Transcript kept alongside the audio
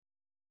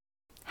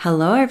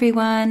Hello,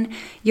 everyone.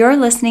 You're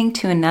listening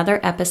to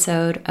another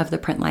episode of the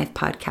Print Life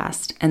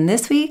Podcast. And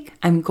this week,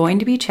 I'm going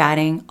to be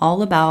chatting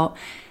all about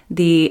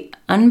the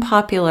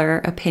unpopular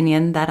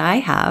opinion that I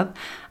have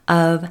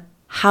of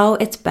how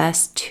it's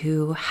best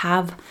to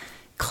have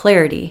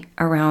clarity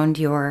around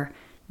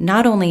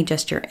not only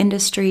just your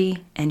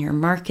industry and your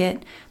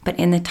market, but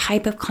in the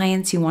type of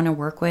clients you want to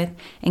work with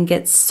and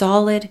get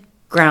solid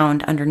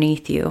ground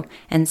underneath you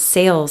and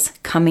sales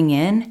coming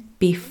in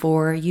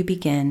before you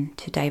begin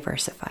to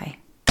diversify.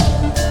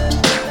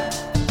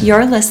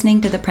 You're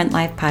listening to the Print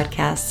Life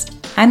Podcast.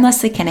 I'm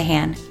Leslie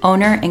Kinahan,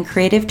 owner and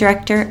creative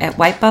director at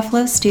White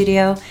Buffalo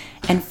Studio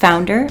and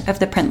founder of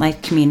the Print Life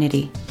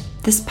community.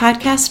 This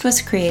podcast was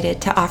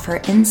created to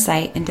offer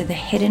insight into the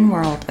hidden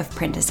world of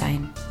print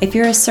design. If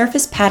you're a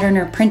surface pattern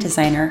or print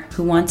designer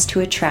who wants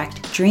to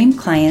attract dream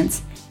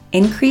clients,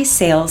 increase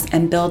sales,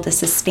 and build a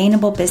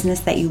sustainable business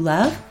that you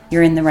love,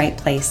 you're in the right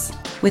place.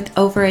 With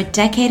over a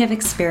decade of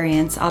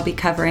experience, I'll be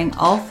covering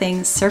all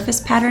things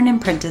surface pattern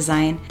and print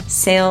design,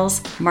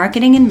 sales,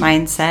 marketing, and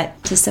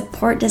mindset to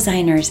support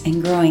designers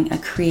in growing a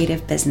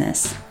creative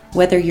business.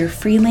 Whether you're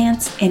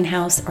freelance,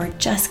 in-house, or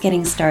just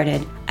getting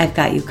started, I've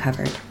got you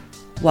covered.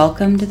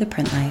 Welcome to the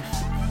Print Life.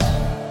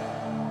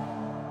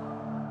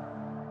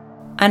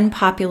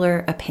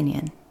 Unpopular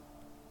opinion.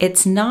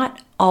 It's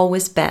not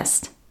always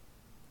best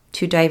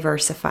to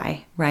diversify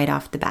right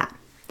off the bat.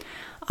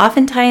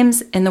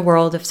 Oftentimes in the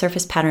world of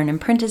surface pattern and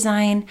print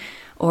design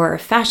or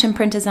fashion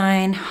print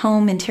design,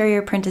 home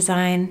interior print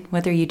design,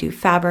 whether you do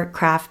fabric,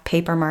 craft,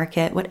 paper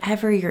market,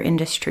 whatever your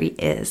industry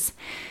is,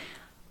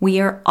 we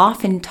are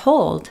often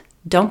told,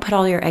 don't put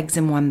all your eggs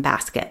in one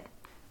basket.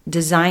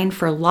 Design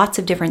for lots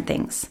of different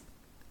things.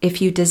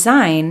 If you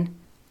design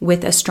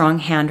with a strong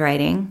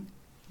handwriting,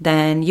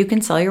 then you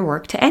can sell your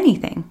work to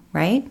anything,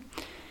 right?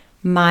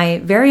 My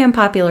very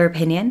unpopular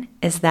opinion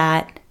is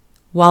that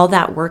while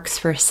that works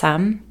for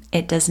some,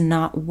 it does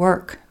not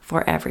work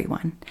for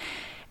everyone.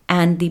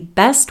 And the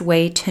best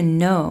way to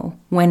know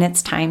when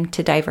it's time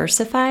to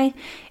diversify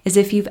is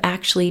if you've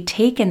actually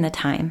taken the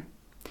time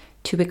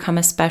to become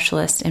a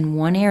specialist in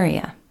one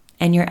area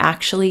and you're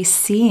actually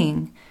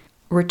seeing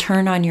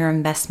return on your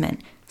investment,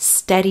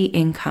 steady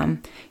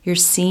income, you're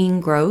seeing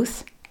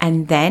growth,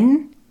 and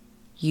then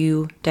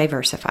you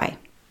diversify.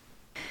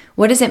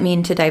 What does it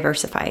mean to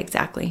diversify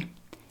exactly?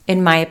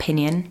 In my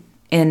opinion,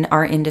 in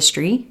our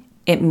industry,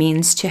 it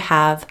means to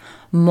have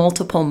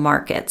multiple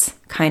markets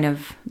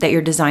that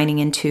you're designing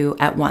into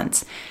at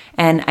once.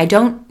 And I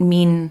don't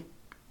mean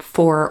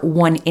for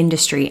one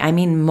industry, I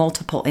mean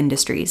multiple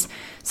industries.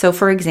 So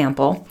for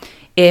example,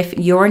 if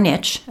your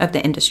niche of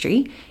the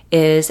industry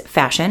is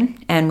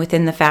fashion, and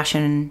within the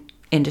fashion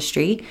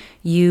industry,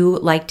 you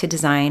like to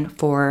design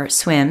for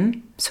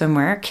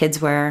swimwear,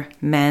 kids wear,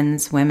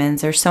 men's,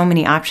 women's, there's so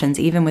many options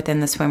even within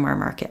the swimwear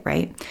market,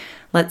 right?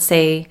 Let's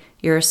say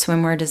you're a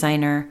swimwear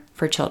designer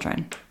for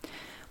children.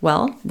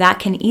 Well, that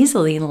can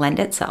easily lend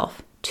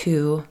itself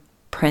to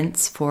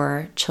prints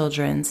for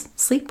children's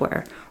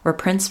sleepwear or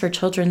prints for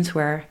children's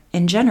wear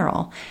in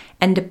general.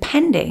 And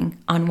depending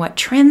on what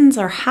trends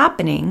are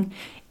happening,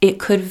 it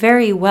could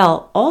very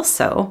well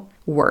also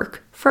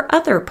work for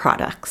other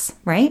products,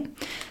 right?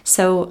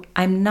 So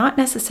I'm not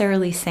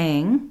necessarily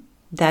saying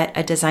that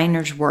a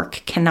designer's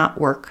work cannot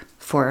work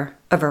for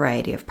a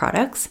variety of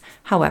products.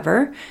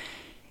 However,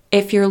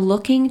 if you're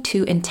looking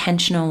to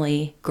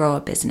intentionally grow a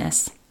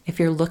business, if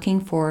you're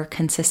looking for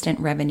consistent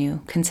revenue,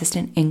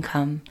 consistent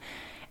income,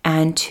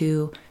 and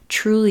to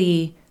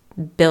truly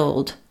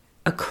build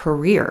a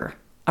career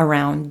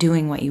around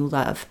doing what you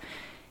love,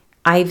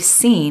 I've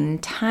seen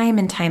time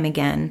and time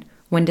again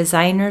when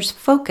designers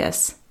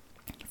focus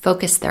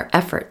their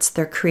efforts,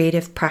 their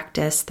creative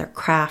practice, their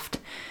craft,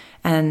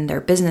 and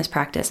their business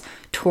practice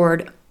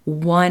toward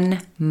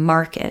one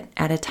market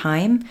at a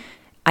time,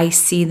 I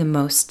see the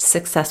most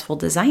successful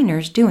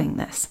designers doing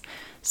this.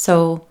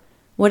 So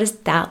what does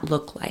that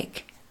look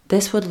like?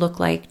 This would look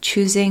like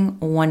choosing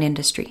one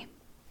industry.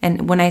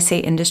 And when I say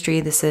industry,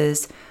 this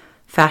is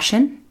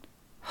fashion,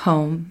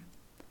 home,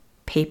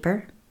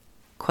 paper,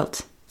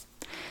 quilt.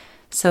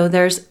 So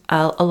there's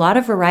a lot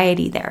of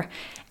variety there.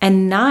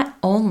 And not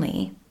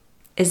only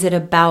is it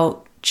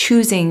about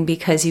choosing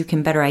because you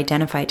can better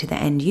identify to the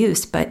end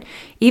use, but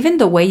even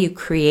the way you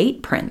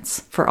create prints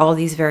for all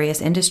these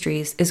various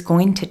industries is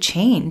going to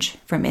change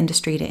from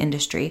industry to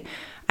industry.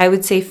 I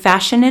would say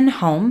fashion and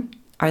home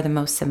are the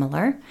most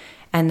similar,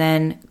 and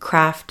then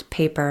craft,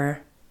 paper,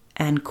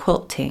 and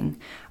quilting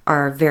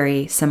are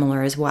very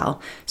similar as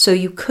well. So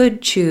you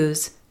could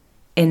choose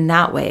in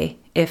that way.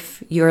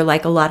 If you're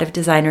like a lot of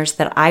designers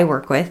that I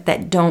work with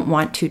that don't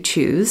want to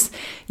choose,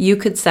 you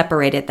could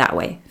separate it that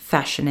way: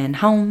 fashion and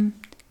home,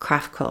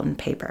 craft, quilt, and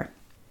paper.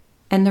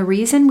 And the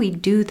reason we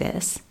do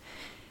this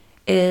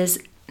is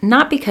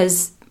not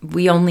because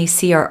we only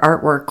see our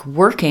artwork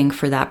working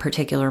for that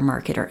particular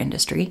market or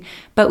industry,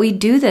 but we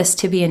do this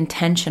to be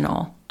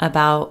intentional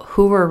about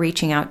who we're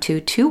reaching out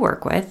to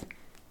work with,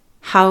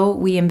 how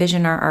we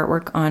envision our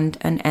artwork on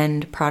an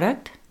end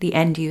product, the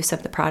end use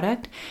of the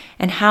product,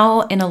 and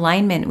how in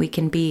alignment we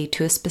can be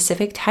to a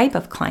specific type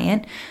of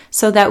client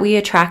so that we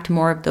attract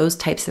more of those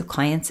types of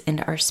clients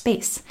into our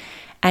space.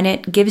 And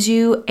it gives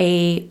you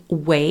a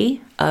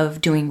way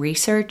of doing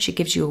research. It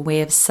gives you a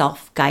way of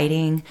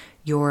self-guiding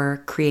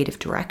your creative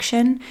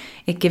direction.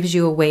 It gives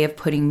you a way of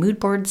putting mood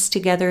boards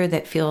together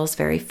that feels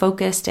very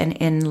focused and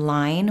in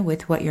line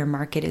with what your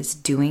market is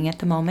doing at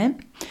the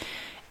moment.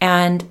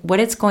 And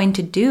what it's going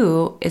to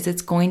do is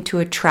it's going to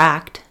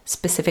attract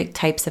specific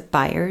types of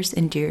buyers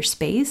into your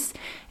space.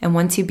 And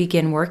once you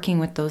begin working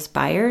with those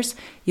buyers,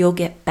 you'll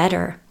get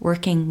better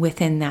working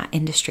within that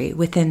industry,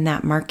 within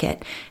that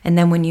market. And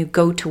then when you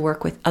go to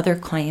work with other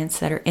clients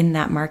that are in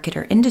that market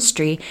or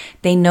industry,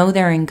 they know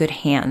they're in good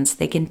hands.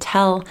 They can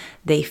tell,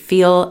 they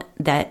feel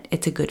that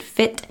it's a good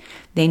fit.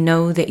 They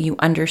know that you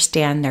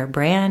understand their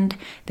brand.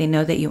 They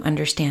know that you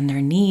understand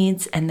their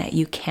needs and that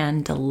you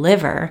can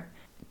deliver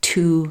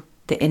to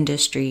the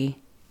industry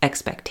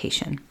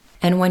expectation.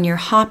 And when you're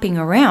hopping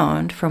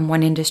around from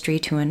one industry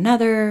to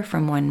another,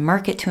 from one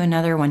market to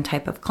another, one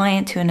type of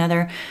client to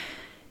another,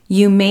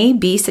 you may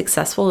be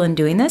successful in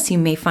doing this. You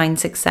may find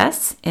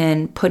success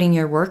in putting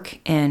your work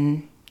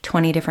in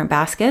 20 different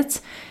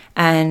baskets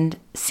and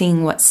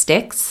seeing what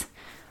sticks.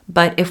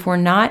 But if we're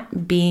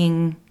not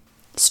being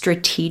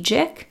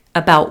strategic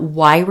about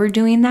why we're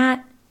doing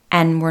that,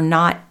 and we're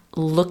not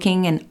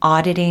looking and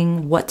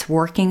auditing what's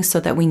working so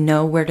that we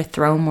know where to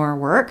throw more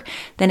work,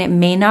 then it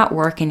may not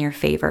work in your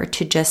favor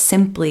to just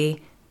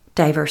simply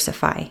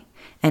diversify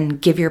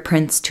and give your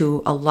prints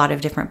to a lot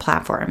of different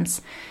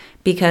platforms,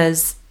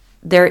 because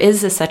there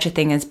is such a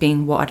thing as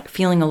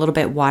feeling a little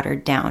bit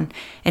watered down.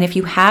 And if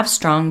you have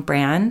strong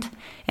brand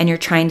and you're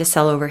trying to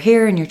sell over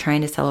here and you're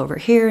trying to sell over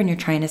here and you're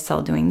trying to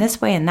sell doing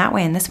this way and that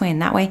way and this way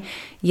and that way,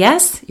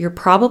 yes, you're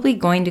probably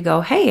going to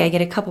go, hey, I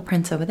get a couple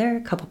prints over there,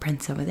 a couple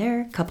prints over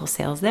there, a couple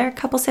sales there, a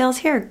couple sales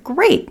here.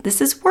 Great,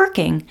 this is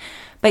working.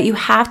 But you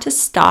have to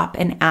stop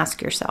and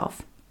ask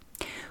yourself,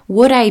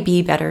 would I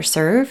be better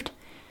served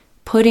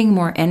putting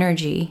more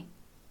energy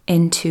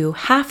into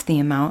half the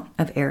amount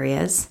of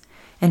areas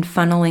and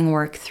funneling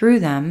work through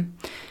them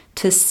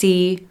to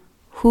see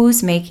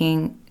who's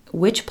making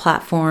which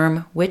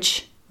platform,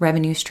 which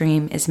revenue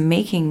stream is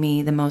making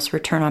me the most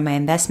return on my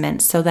investment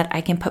so that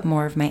I can put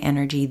more of my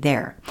energy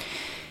there.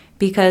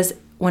 Because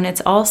when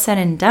it's all said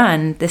and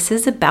done, this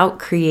is about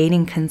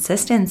creating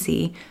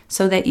consistency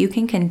so that you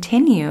can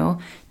continue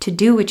to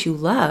do what you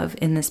love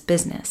in this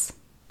business.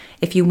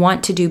 If you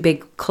want to do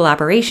big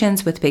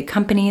collaborations with big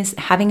companies,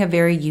 having a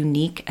very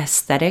unique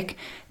aesthetic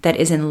that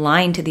is in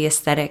line to the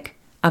aesthetic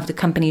of the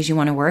companies you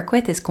want to work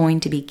with is going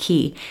to be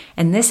key.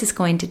 And this is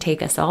going to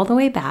take us all the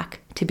way back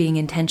to being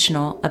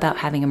intentional about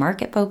having a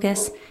market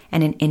focus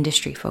and an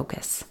industry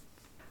focus.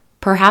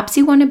 Perhaps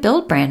you want to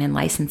build brand and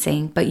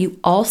licensing, but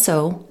you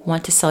also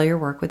want to sell your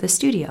work with a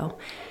studio.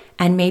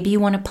 And maybe you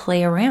want to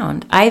play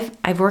around.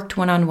 I've worked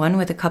one-on-one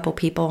with a couple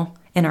people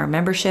in our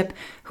membership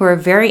who are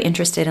very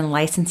interested in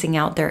licensing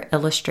out their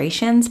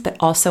illustrations, but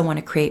also want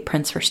to create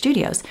prints for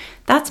studios.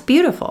 That's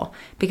beautiful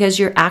because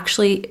you're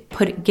actually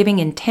giving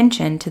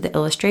intention to the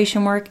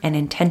illustration work and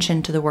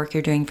intention to the work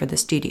you're doing for the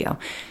studio.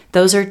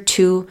 Those are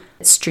two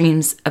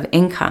streams of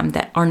income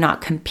that are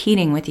not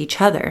competing with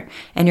each other,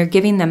 and you're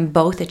giving them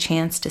both a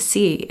chance to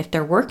see if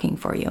they're working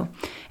for you.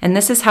 And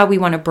this is how we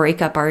want to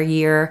break up our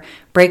year,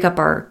 break up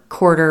our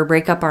quarter,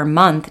 break up our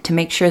month to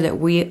make sure that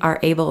we are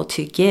able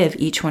to give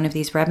each one of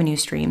these revenue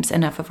streams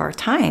enough of our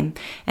time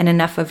and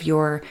enough of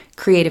your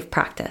creative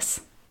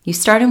practice. You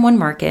start in one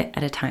market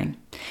at a time,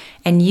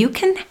 and you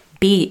can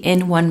be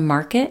in one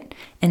market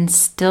and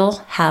still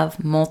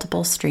have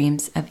multiple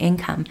streams of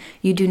income.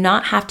 You do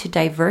not have to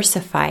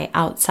diversify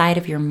outside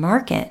of your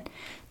market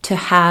to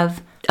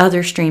have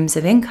other streams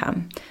of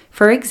income.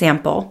 For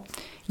example,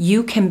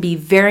 you can be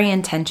very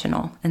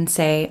intentional and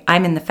say,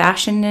 I'm in the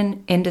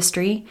fashion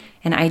industry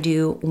and I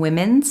do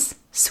women's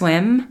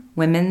swim,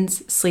 women's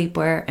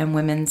sleepwear, and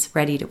women's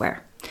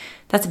ready-to-wear.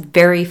 That's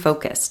very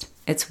focused.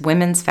 It's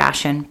women's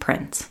fashion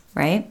prints,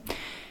 right?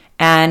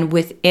 And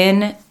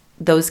within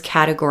those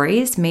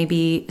categories,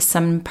 maybe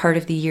some part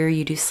of the year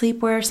you do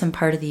sleepwear, some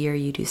part of the year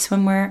you do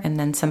swimwear, and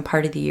then some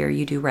part of the year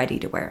you do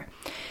ready-to-wear.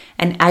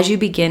 And as you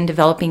begin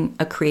developing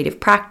a creative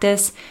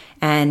practice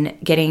and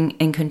getting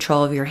in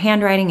control of your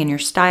handwriting and your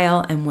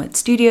style and what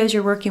studios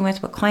you're working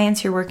with, what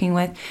clients you're working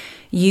with,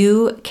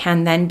 you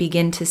can then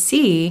begin to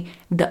see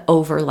the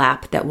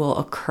overlap that will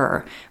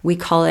occur. We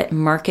call it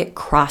market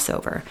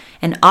crossover.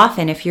 And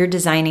often if you're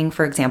designing,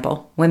 for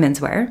example, women's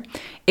wear,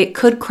 it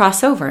could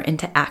cross over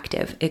into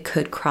active. It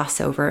could cross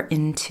over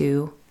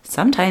into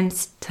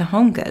sometimes to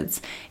home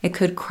goods. It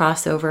could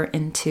cross over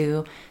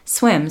into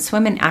swim.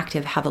 Swim and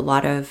active have a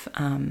lot of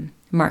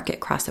market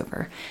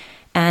crossover.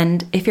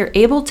 And if you're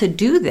able to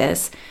do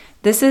this,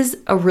 this is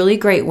a really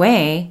great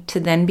way to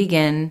then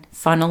begin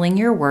funneling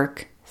your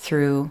work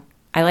through,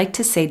 I like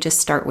to say just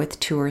start with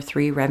 2 or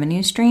 3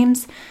 revenue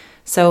streams.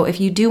 So if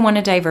you do want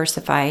to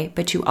diversify,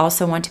 but you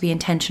also want to be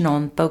intentional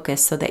and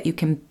focused so that you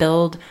can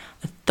build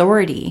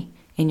authority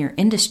in your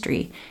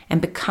industry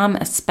and become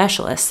a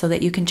specialist so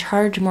that you can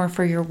charge more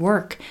for your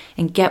work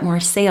and get more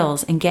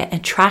sales and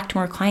attract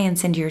more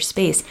clients into your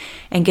space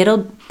and get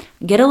a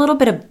little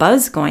bit of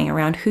buzz going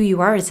around who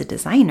you are as a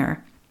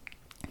designer.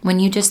 When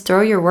you just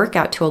throw your work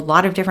out to a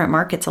lot of different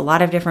markets, a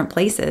lot of different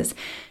places,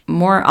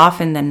 more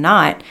often than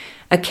not,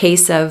 a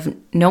case of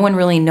no one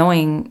really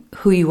knowing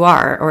who you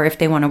are or if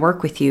they want to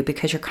work with you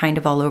because you're kind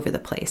of all over the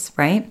place,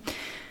 right?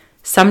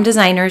 Some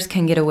designers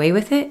can get away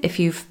with it if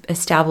you've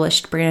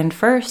established brand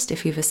first,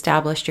 if you've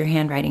established your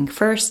handwriting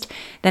first,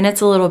 then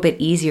it's a little bit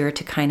easier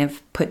to kind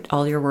of put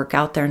all your work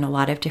out there in a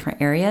lot of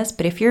different areas.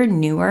 But if you're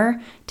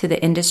newer to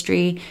the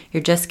industry,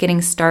 you're just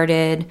getting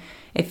started,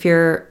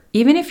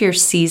 even if you're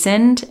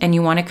seasoned and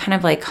you want to kind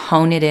of like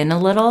hone it in a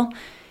little,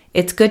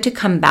 it's good to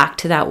come back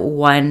to that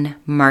one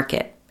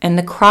market. And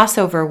the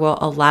crossover will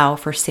allow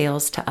for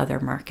sales to other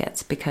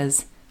markets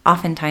because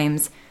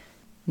oftentimes,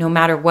 no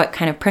matter what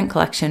kind of print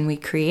collection we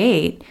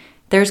create,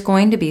 there's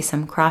going to be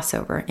some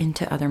crossover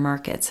into other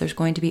markets. There's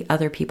going to be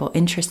other people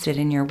interested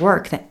in your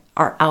work that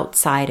are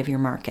outside of your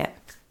market.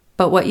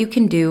 But what you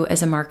can do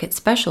as a market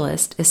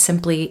specialist is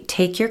simply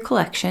take your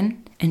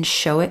collection and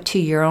show it to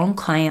your own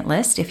client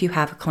list, if you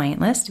have a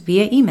client list,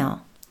 via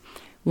email.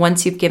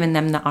 Once you've given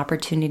them the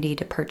opportunity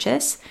to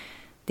purchase,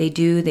 they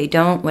do, they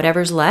don't,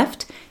 whatever's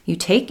left, you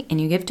take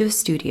and you give to a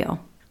studio.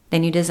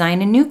 Then you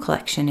design a new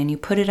collection and you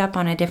put it up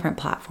on a different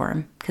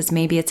platform because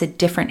maybe it's a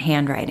different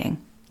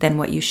handwriting than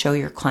what you show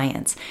your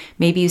clients.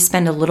 Maybe you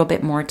spend a little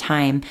bit more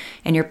time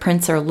and your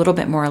prints are a little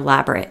bit more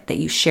elaborate that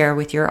you share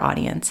with your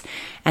audience.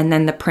 And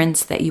then the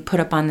prints that you put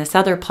up on this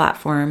other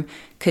platform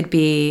could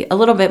be a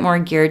little bit more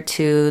geared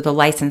to the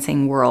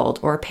licensing world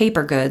or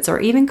paper goods or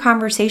even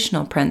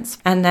conversational prints.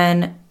 And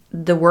then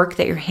the work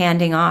that you're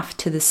handing off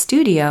to the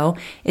studio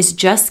is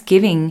just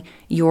giving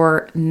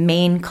your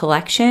main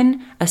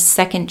collection a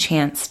second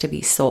chance to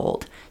be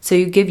sold. So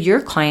you give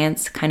your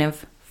clients kind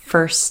of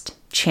first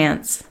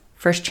chance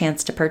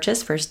to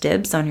purchase, first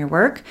dibs on your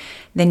work.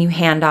 Then you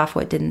hand off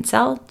what didn't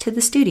sell to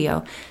the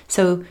studio.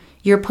 So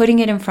you're putting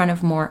it in front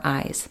of more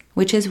eyes,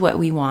 which is what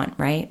we want,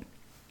 right?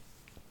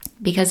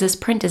 Because as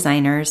print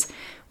designers,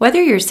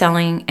 whether you're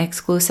selling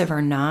exclusive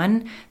or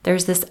non,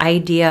 there's this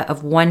idea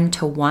of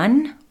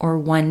one-to-one or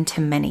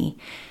one-to-many.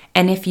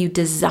 And if you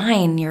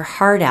design your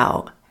heart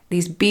out,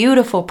 these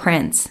beautiful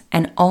prints,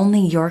 and only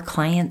your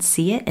clients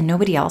see it and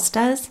nobody else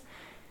does,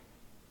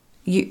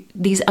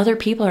 these other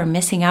people are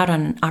missing out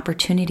on an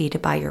opportunity to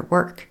buy your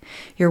work.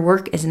 Your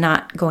work is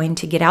not going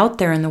to get out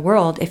there in the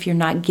world if you're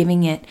not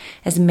giving it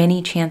as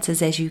many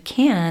chances as you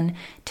can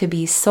to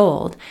be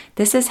sold.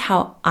 This is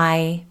how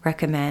I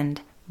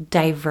recommend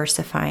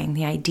diversifying.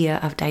 The idea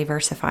of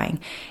diversifying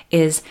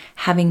is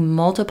having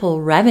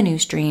multiple revenue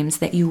streams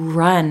that you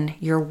run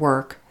your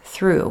work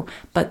through,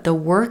 but the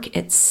work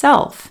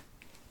itself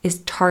is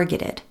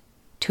targeted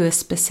to a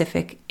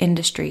specific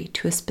industry,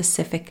 to a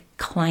specific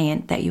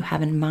client that you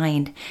have in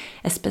mind,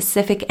 a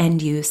specific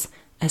end use,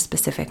 a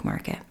specific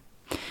market.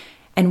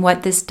 And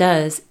what this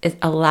does is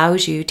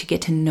allows you to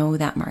get to know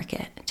that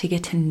market, to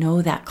get to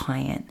know that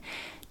client,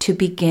 to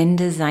begin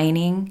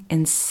designing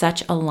in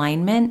such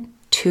alignment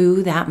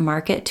to that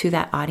market, to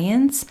that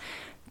audience,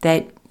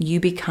 that you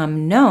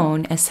become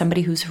known as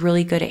somebody who's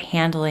really good at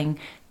handling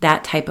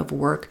that type of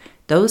work,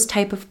 those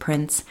type of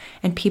prints,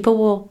 and people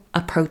will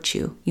approach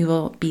you. You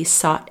will be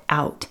sought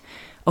out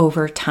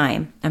over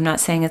time. I'm not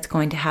saying it's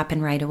going to happen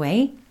right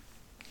away,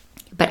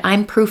 but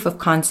I'm proof of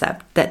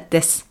concept that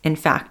this, in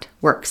fact,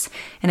 works.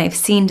 And I've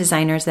seen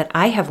designers that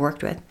I have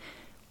worked with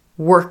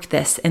work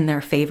this in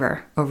their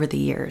favor over the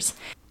years.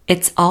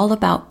 It's all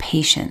about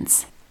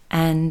patience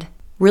and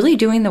really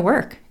doing the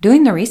work,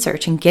 doing the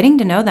research, and getting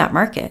to know that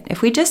market.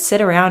 If we just sit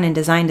around and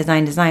design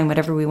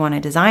whatever we want to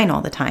design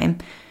all the time,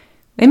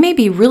 it may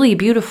be really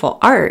beautiful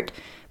art,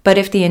 but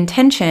if the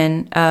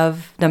intention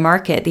of the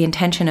market, the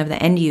intention of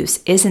the end use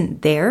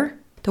isn't there,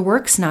 the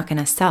work's not going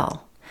to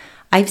sell.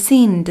 I've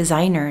seen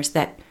designers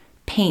that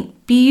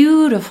paint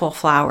beautiful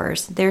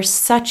flowers. They're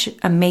such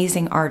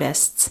amazing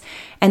artists.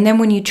 And then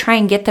when you try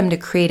and get them to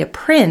create a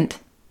print,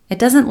 it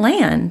doesn't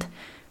land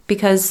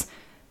because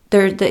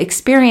the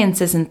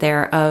experience isn't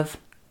there of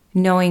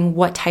knowing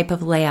what type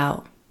of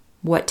layout,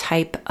 what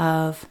type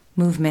of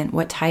movement,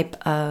 what type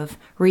of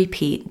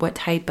repeat, what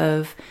type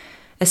of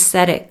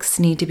aesthetics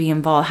need to be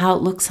involved, how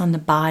it looks on the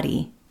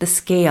body, the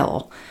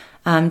scale.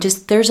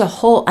 There's a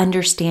whole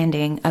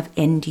understanding of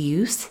end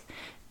use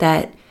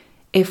that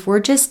if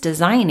we're just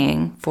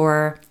designing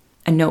for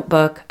a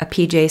notebook, a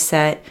PJ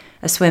set,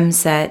 a swim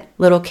set,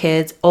 little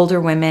kids,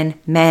 older women,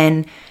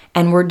 men,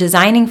 and we're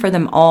designing for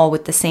them all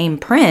with the same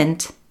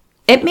print,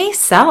 it may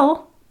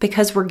sell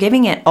because we're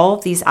giving it all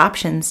of these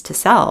options to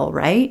sell,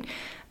 right?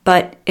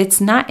 But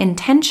it's not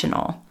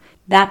intentional.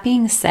 That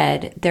being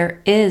said,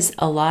 there is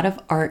a lot of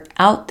art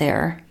out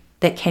there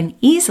that can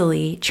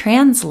easily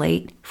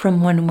translate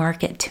from one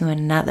market to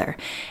another.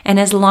 And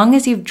as long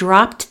as you've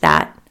dropped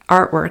that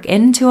artwork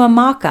into a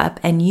mock-up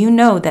and you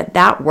know that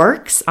that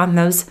works on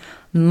those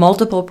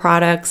multiple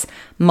products,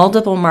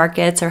 multiple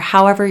markets, or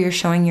however you're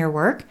showing your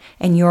work,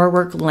 and your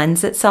work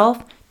lends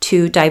itself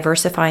to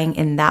diversifying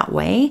in that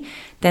way,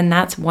 then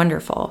that's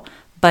wonderful.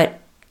 But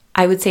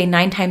I would say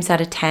 9 times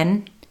out of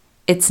 10,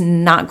 it's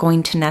not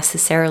going to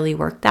necessarily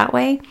work that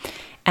way.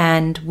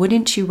 And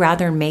wouldn't you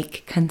rather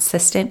make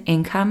consistent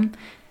income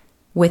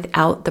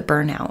without the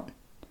burnout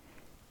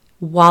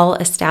while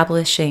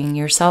establishing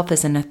yourself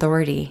as an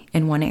authority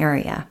in one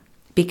area,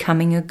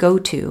 becoming a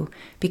go-to,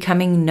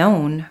 becoming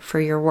known for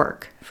your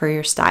work, for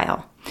your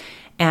style,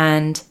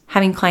 and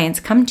having clients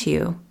come to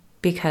you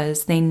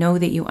because they know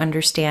that you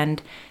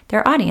understand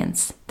their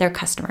audience, their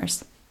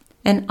customers.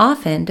 And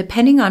often,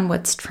 depending on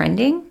what's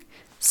trending,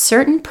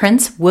 certain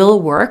prints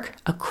will work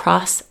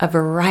across a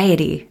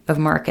variety of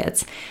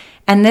markets.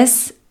 And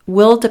this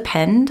will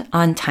depend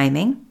on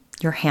timing,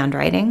 your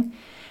handwriting,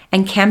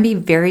 and can be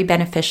very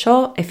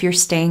beneficial if you're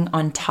staying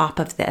on top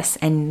of this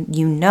and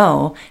you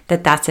know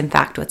that that's in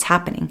fact what's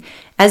happening.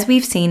 As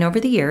we've seen over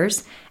the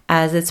years,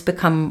 as it's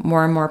become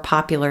more and more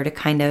popular to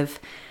kind of,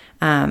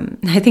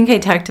 I think I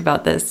talked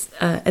about this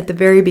at the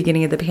very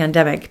beginning of the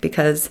pandemic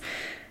because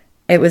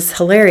it was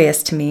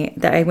hilarious to me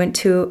that I went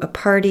to a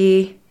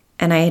party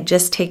and I had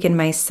just taken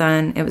my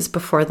son, it was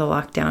before the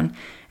lockdown,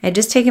 I had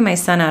just taken my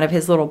son out of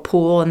his little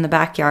pool in the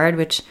backyard,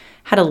 which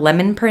had a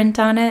lemon print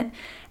on it.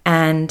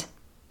 And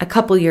a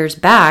couple years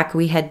back,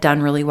 we had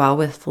done really well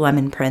with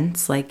lemon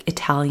prints, like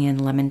Italian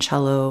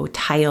limoncello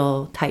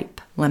tile type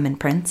lemon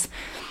prints.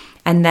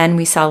 And then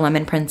we saw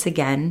lemon prints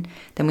again.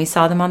 Then we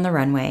saw them on the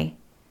runway.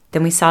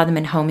 Then we saw them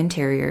in home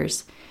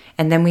interiors.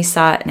 And then we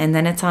saw it, and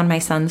then it's on my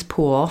son's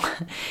pool.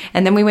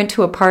 And then we went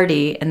to a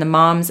party, and the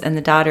moms and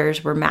the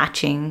daughters were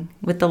matching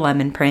with the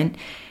lemon print.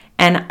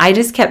 And I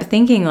just kept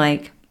thinking,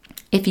 like,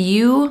 if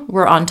you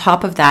were on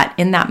top of that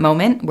in that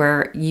moment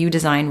where you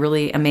design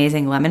really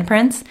amazing lemon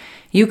prints,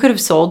 you could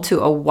have sold to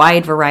a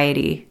wide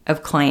variety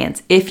of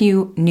clients. If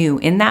you knew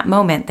in that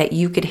moment that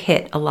you could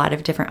hit a lot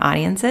of different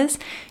audiences,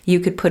 you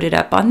could put it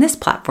up on this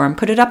platform,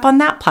 put it up on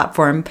that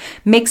platform,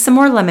 make some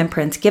more lemon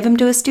prints, give them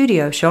to a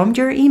studio, show them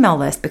to your email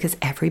list because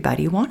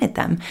everybody wanted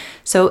them.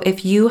 So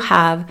if you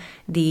have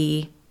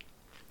the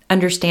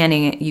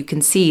understanding, you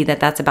can see that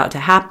that's about to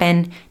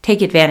happen,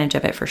 take advantage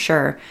of it for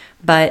sure.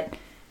 But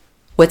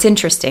what's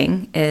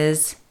interesting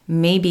is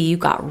maybe you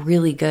got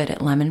really good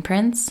at lemon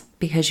prints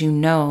because you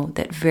know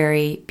that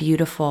very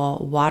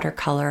beautiful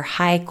watercolor,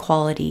 high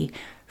quality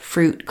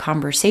fruit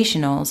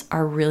conversationals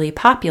are really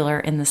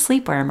popular in the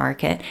sleepwear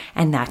market,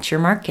 and that's your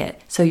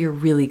market. So you're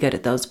really good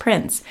at those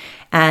prints.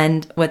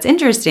 And what's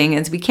interesting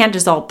is we can't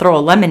just all throw a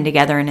lemon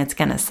together and it's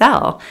going to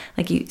sell.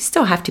 Like, you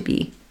still have to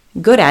be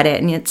good at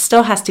it, and it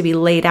still has to be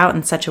laid out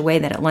in such a way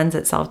that it lends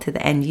itself to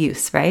the end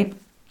use, right?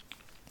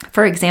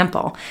 For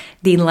example,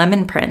 the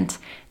lemon print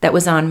that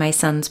was on my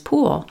son's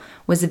pool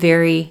was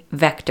very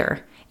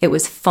vector. It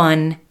was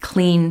fun,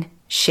 clean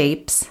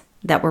shapes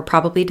that were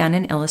probably done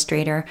in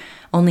Illustrator,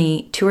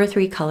 only 2 or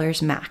 3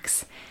 colors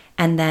max.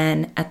 And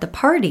then at the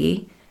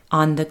party,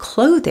 on the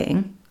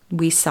clothing,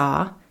 we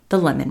saw the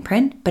lemon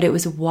print, but it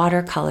was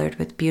watercolored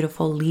with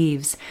beautiful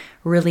leaves,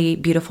 really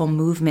beautiful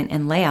movement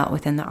and layout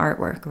within the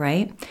artwork,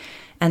 right?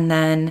 And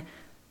then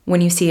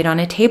when you see it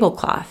on a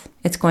tablecloth,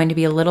 it's going to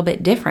be a little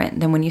bit different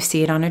than when you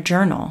see it on a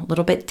journal, a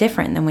little bit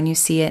different than when you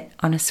see it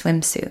on a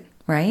swimsuit,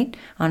 right?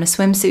 On a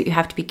swimsuit, you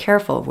have to be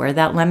careful of where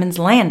that lemon's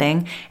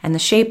landing and the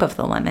shape of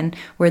the lemon,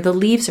 where the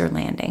leaves are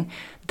landing,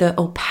 the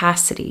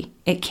opacity.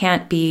 It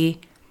can't be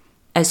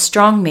as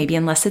strong maybe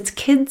unless it's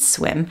kids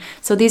swim.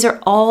 So these are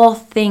all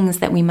things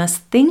that we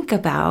must think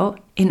about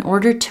in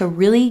order to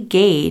really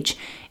gauge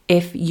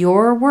if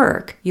your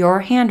work,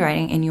 your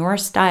handwriting, and your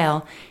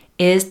style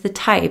is the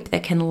type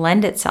that can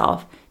lend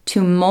itself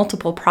to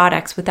multiple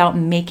products without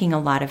making a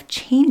lot of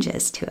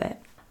changes to it.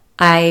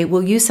 I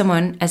will use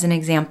someone as an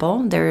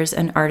example. There's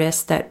an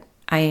artist that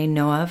I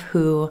know of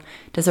who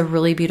does a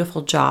really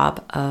beautiful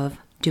job of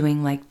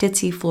doing like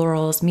ditzy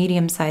florals,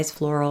 medium-sized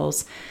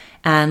florals,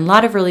 and a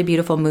lot of really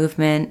beautiful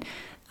movement.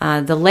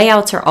 The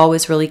layouts are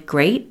always really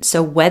great.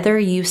 So whether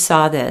you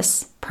saw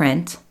this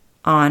print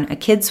on a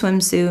kid's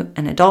swimsuit,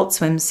 an adult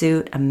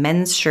swimsuit, a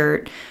men's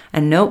shirt,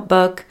 a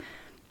notebook,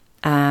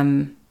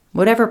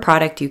 whatever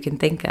product you can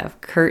think of,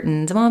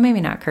 curtains, well,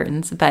 maybe not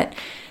curtains, but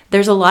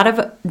there's a lot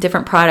of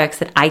different products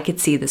that I could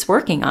see this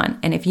working on.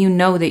 And if you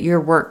know that your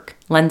work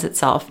lends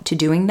itself to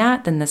doing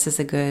that, then this is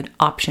a good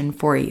option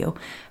for you.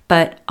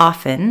 But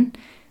often,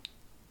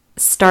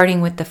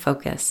 starting with the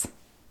focus,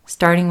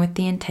 starting with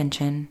the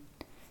intention,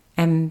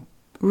 and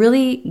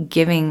really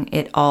giving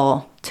it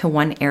all to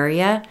one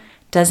area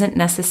doesn't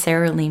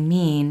necessarily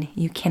mean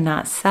you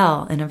cannot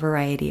sell in a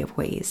variety of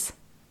ways.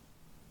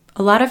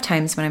 A lot of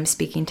times when I'm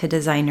speaking to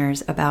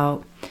designers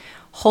about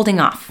holding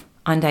off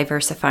on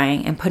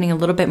diversifying and putting a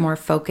little bit more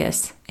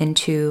focus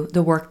into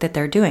the work that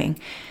they're doing,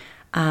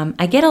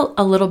 I get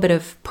a little bit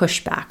of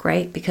pushback,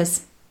 right?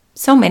 Because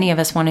so many of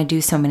us want to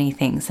do so many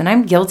things, and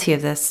I'm guilty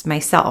of this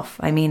myself.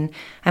 I mean,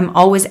 I'm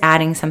always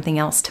adding something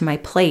else to my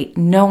plate,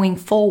 knowing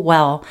full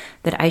well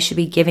that I should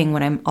be giving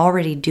what I'm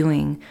already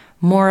doing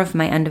more of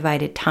my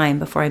undivided time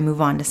before I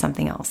move on to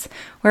something else.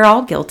 We're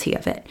all guilty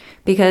of it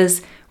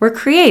because we're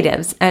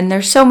creatives and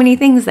there's so many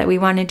things that we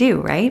want to do,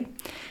 right?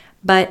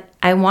 But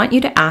I want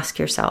you to ask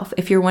yourself,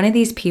 if you're one of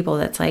these people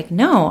that's like,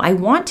 no, I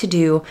want to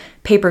do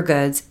paper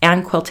goods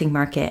and quilting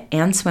market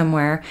and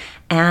swimwear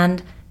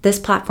and this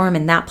platform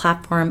and that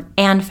platform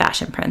and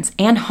fashion prints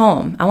and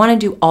home. I want to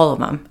do all of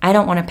them. I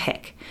don't want to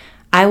pick.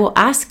 I will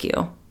ask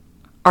you,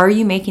 are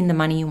you making the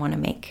money you want to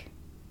make?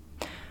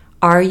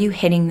 Are you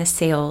hitting the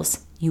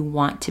sales you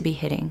want to be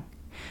hitting?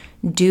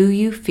 Do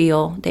you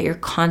feel that you're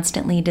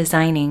constantly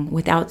designing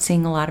without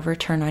seeing a lot of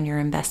return on your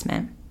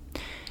investment?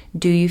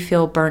 Do you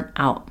feel burnt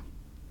out?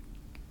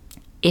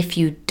 If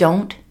you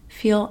don't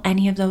feel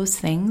any of those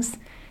things,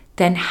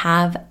 then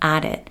have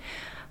at it.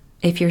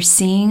 If you're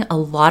seeing a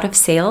lot of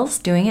sales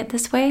doing it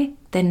this way,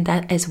 then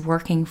that is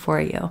working for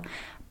you.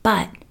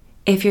 But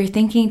if you're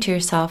thinking to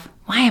yourself,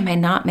 why am I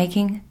not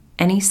making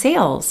any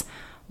sales?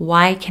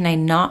 Why can I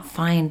not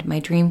find my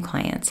dream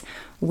clients?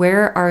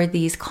 Where are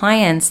these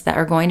clients that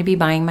are going to be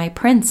buying my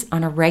prints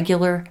on a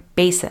regular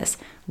basis?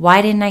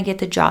 Why didn't I get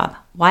the job?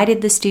 Why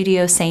did the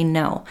studio say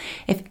no?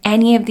 If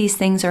any of these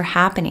things are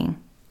happening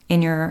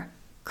in your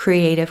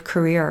creative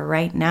career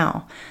right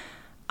now,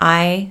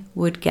 I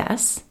would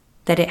guess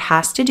that it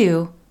has to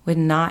do with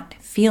not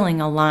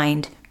feeling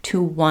aligned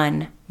to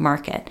one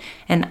market.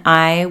 And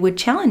I would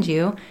challenge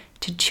you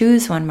to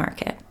choose one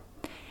market.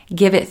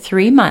 Give it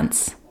 3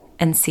 months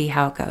and see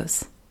how it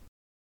goes.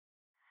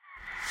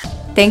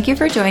 Thank you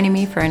for joining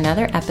me for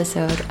another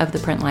episode of the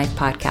Print Life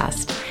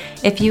Podcast.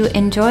 If you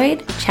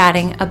enjoyed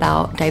chatting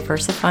about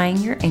diversifying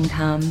your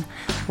income,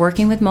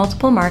 working with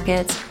multiple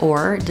markets,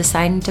 or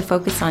deciding to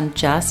focus on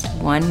just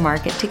one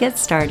market to get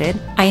started,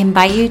 I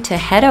invite you to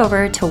head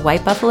over to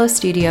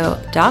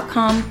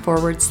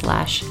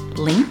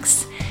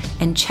whitebuffalostudio.com/links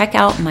and check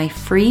out my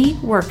free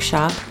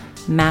workshop,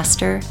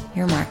 Master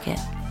Your Market.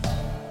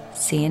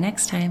 See you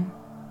next time.